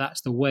agree that that's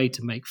the way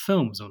to make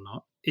films or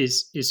not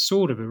is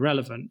sort of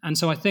irrelevant. And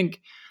so I think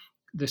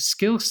the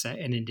skill set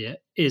in India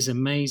is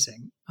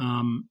amazing.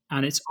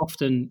 And it's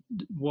often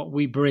what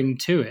we bring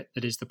to it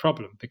that is the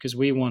problem, because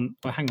we want,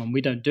 well, hang on,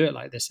 we don't do it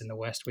like this in the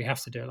West. We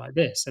have to do it like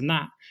this. And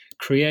that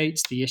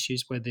creates the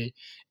issues where the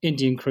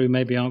Indian crew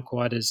maybe aren't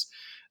quite as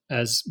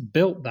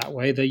built that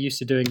way. They're used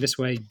to doing this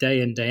way day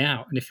in, day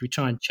out. And if we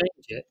try and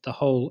change it, the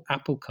whole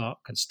apple cart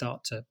can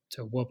start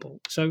to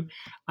wobble. So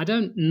I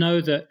don't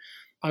know that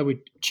I would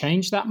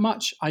change that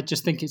much. I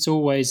just think it's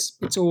always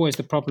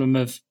the problem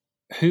of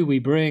who we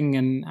bring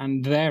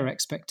and their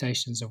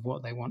expectations of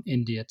what they want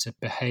India to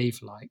behave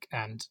like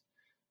and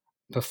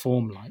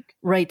perform like.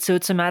 Right. So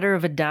it's a matter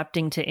of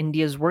adapting to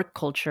India's work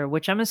culture,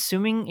 which I'm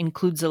assuming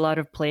includes a lot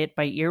of play it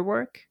by ear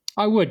work.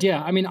 I would,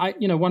 yeah. I mean,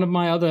 one of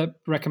my other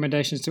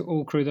recommendations to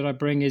all crew that I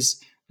bring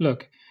is,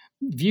 look,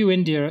 view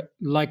India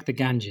like the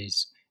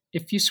Ganges.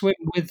 If you swim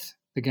with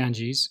the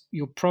Ganges,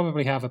 you'll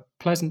probably have a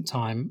pleasant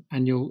time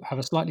and you'll have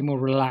a slightly more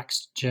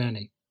relaxed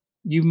journey.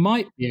 You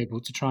might be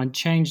able to try and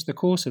change the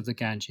course of the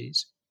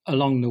Ganges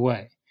along the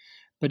way.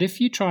 But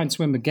if you try and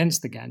swim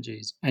against the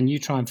Ganges and you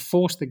try and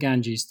force the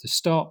Ganges to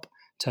stop,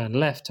 turn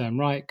left, turn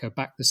right, go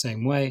back the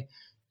same way,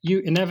 you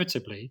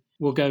inevitably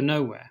will go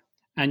nowhere.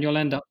 And you'll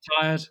end up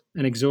tired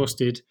and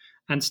exhausted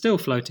and still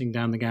floating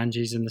down the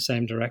Ganges in the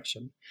same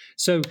direction.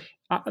 So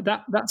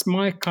that's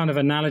my kind of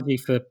analogy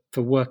for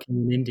working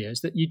in India,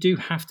 is that you do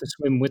have to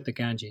swim with the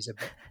Ganges a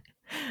bit.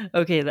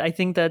 Okay, I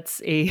think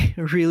that's a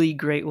really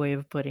great way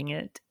of putting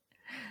it.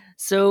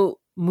 So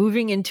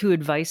moving into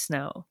advice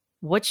now,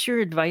 what's your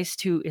advice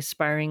to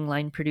aspiring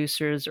line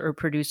producers or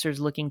producers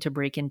looking to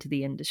break into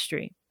the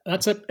industry?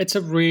 It's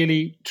a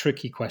really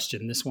tricky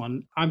question, this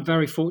one. I'm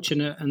very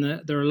fortunate, and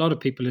there are a lot of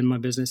people in my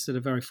business that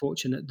are very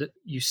fortunate that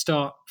you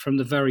start from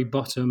the very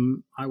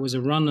bottom. I was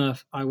a runner,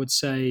 I would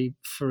say,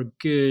 for a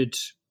good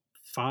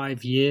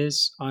 5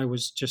 years. I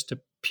was just a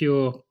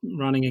pure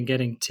running and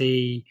getting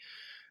tea,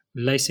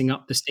 lacing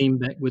up the steam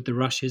deck with the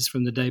rushes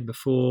from the day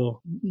before,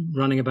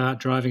 running about,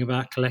 driving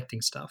about,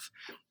 collecting stuff.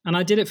 And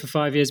I did it for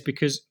 5 years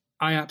because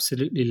I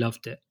absolutely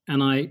loved it.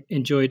 And I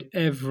enjoyed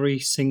every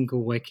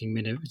single waking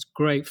minute. It was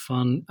great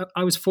fun.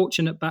 I was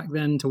fortunate back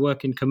then to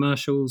work in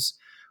commercials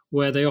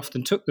where they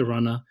often took the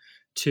runner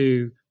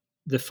to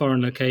the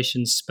foreign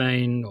locations,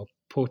 Spain or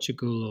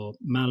Portugal or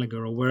Malaga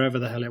or wherever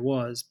the hell it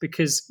was,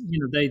 because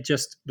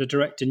the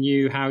director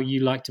knew how you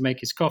like to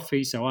make his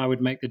coffee. So I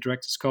would make the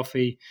director's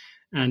coffee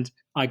and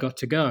I got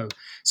to go.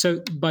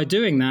 So by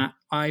doing that,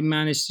 I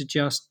managed to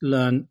just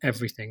learn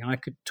everything. I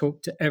could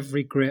talk to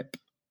every grip,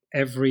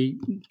 every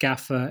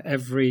gaffer,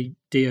 every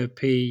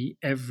DOP,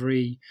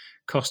 every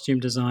costume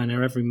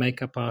designer, every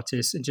makeup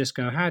artist, and just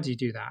go, how do you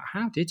do that?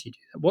 How did you do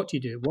that? What do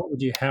you do? What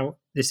would you, how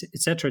this,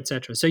 etc.,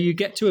 etc. So you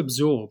get to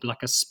absorb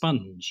like a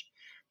sponge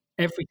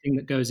everything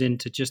that goes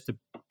into just the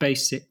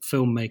basic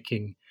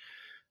filmmaking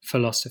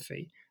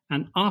philosophy.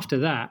 And after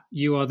that,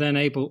 you are then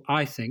able,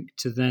 I think,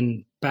 to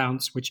then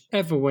bounce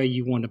whichever way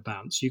you want to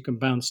bounce. You can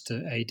bounce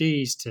to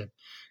ADs, to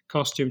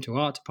costume, to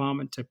art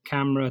department, to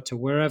camera, to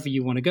wherever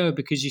you want to go,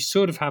 because you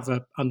sort of have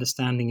an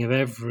understanding of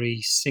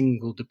every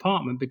single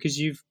department because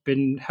you've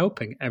been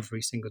helping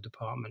every single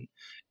department.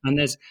 And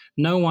there's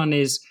no one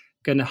is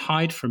going to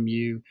hide from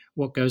you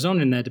what goes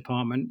on in their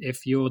department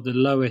if you're the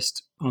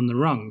lowest on the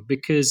rung,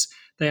 because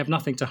they have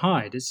nothing to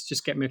hide. It's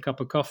just get me a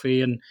cup of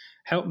coffee and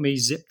help me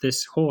zip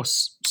this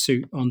horse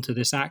suit onto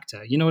this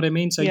actor. You know what I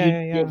mean? So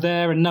you're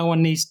there and no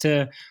one needs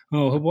to,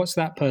 oh, what's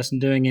that person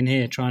doing in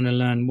here trying to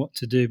learn what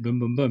to do? Boom,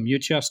 boom, boom. You're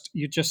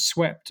just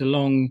swept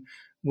along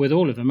with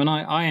all of them. And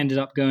I ended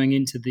up going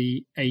into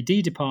the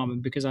AD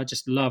department because I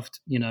just loved,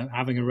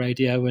 having a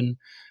radio and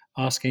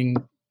asking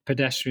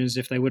pedestrians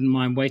if they wouldn't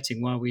mind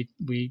waiting while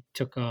we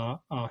took our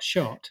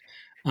shot.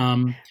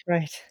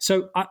 Right.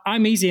 So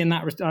I'm easy in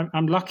that.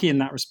 I'm lucky in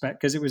that respect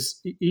because it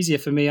was easier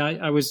for me.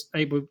 I was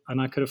able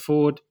and I could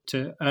afford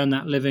to earn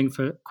that living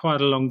for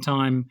quite a long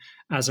time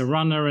as a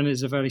runner, and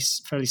it's a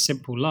fairly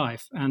simple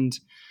life. And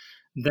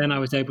then I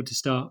was able to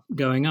start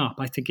going up.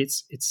 I think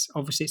it's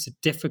obviously it's a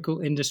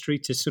difficult industry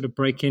to sort of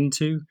break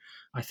into.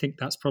 I think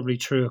that's probably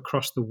true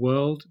across the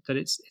world, that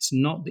it's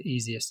not the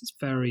easiest. It's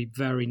very,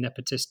 very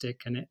nepotistic,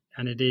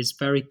 and it is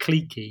very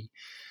cliquey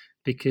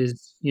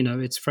because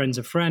it's friends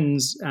of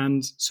friends,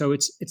 and so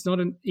it's not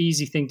an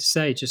easy thing to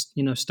say. Just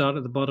start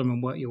at the bottom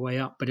and work your way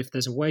up. But if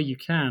there's a way you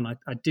can,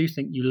 I do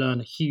think you learn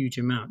a huge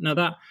amount. Now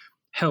that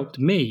helped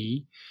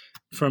me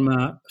from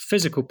a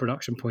physical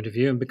production point of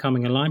view, and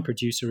becoming a line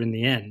producer in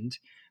the end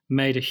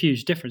made a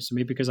huge difference to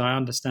me because I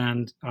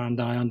understand and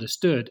I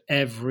understood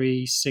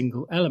every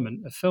single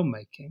element of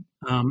filmmaking.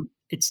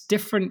 It's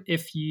different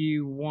if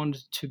you want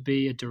to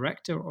be a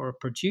director or a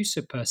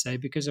producer per se,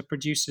 because a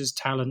producer's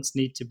talents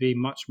need to be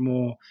much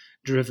more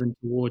driven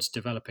towards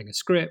developing a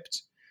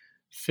script,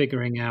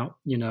 figuring out,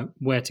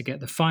 where to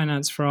get the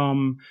finance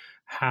from,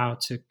 how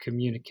to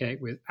communicate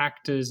with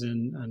actors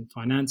and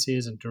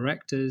financiers and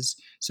directors.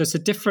 So it's a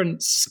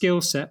different skill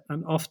set,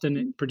 and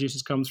often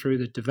producers come through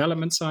the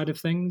development side of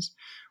things,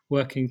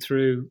 working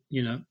through,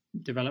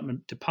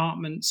 development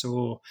departments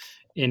or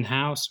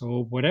in-house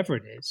or whatever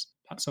it is.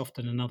 That's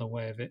often another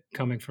way of it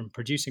coming from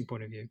producing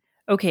point of view.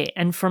 Okay,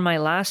 and for my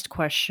last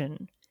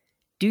question,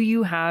 do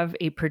you have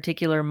a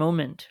particular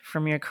moment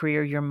from your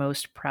career you're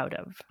most proud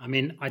of? I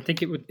mean, I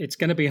think it's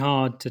going to be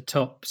hard to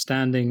top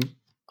standing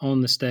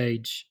on the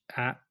stage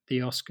at the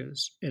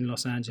Oscars in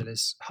Los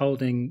Angeles,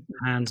 holding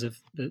the hands of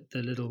the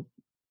little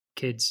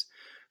kids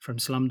from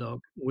Slumdog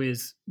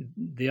with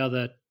the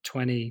other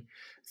 20,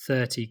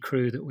 30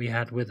 crew that we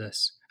had with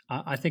us.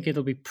 I think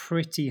it'll be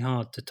pretty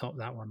hard to top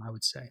that one, I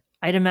would say.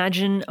 I'd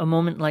imagine a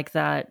moment like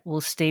that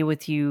will stay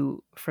with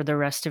you for the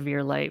rest of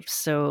your life.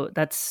 So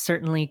that's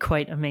certainly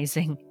quite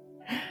amazing.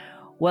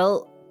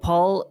 Well,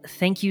 Paul,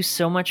 thank you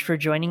so much for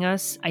joining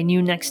us. I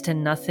knew next to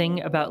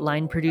nothing about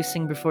line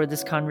producing before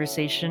this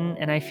conversation,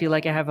 and I feel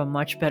like I have a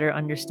much better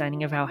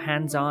understanding of how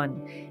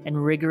hands-on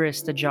and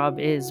rigorous the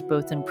job is,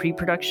 both in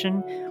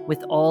pre-production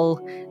with all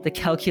the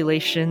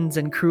calculations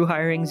and crew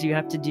hirings you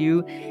have to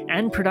do,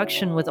 and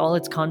production with all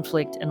its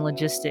conflict and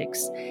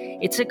logistics.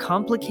 It's a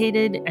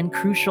complicated and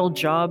crucial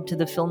job to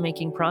the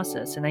filmmaking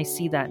process, and I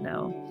see that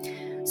now.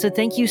 So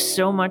thank you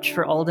so much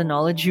for all the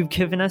knowledge you've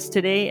given us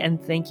today,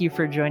 and thank you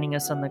for joining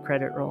us on the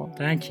credit roll.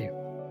 Thank you.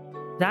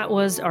 That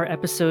was our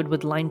episode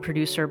with line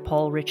producer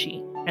Paul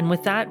Ritchie. And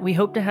with that, we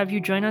hope to have you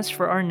join us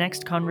for our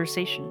next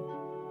conversation.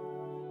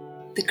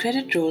 The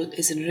Credit Roll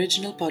is an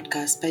original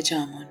podcast by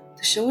Jamun.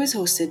 The show is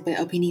hosted by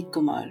Abhineet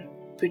Kumar.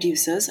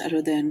 Producers are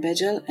Udayan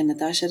Bejal and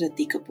Natasha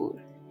Ratti Kapoor.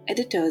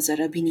 Editors are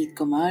Abhineet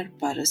Kumar,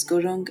 Paras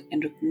Gurung,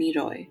 and Rukmini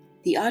Roy.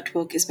 The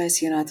artwork is by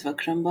Sionath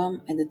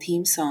Vakrambam, and the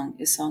theme song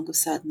is Song of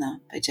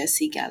Sadhana by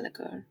Jesse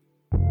Gallagher.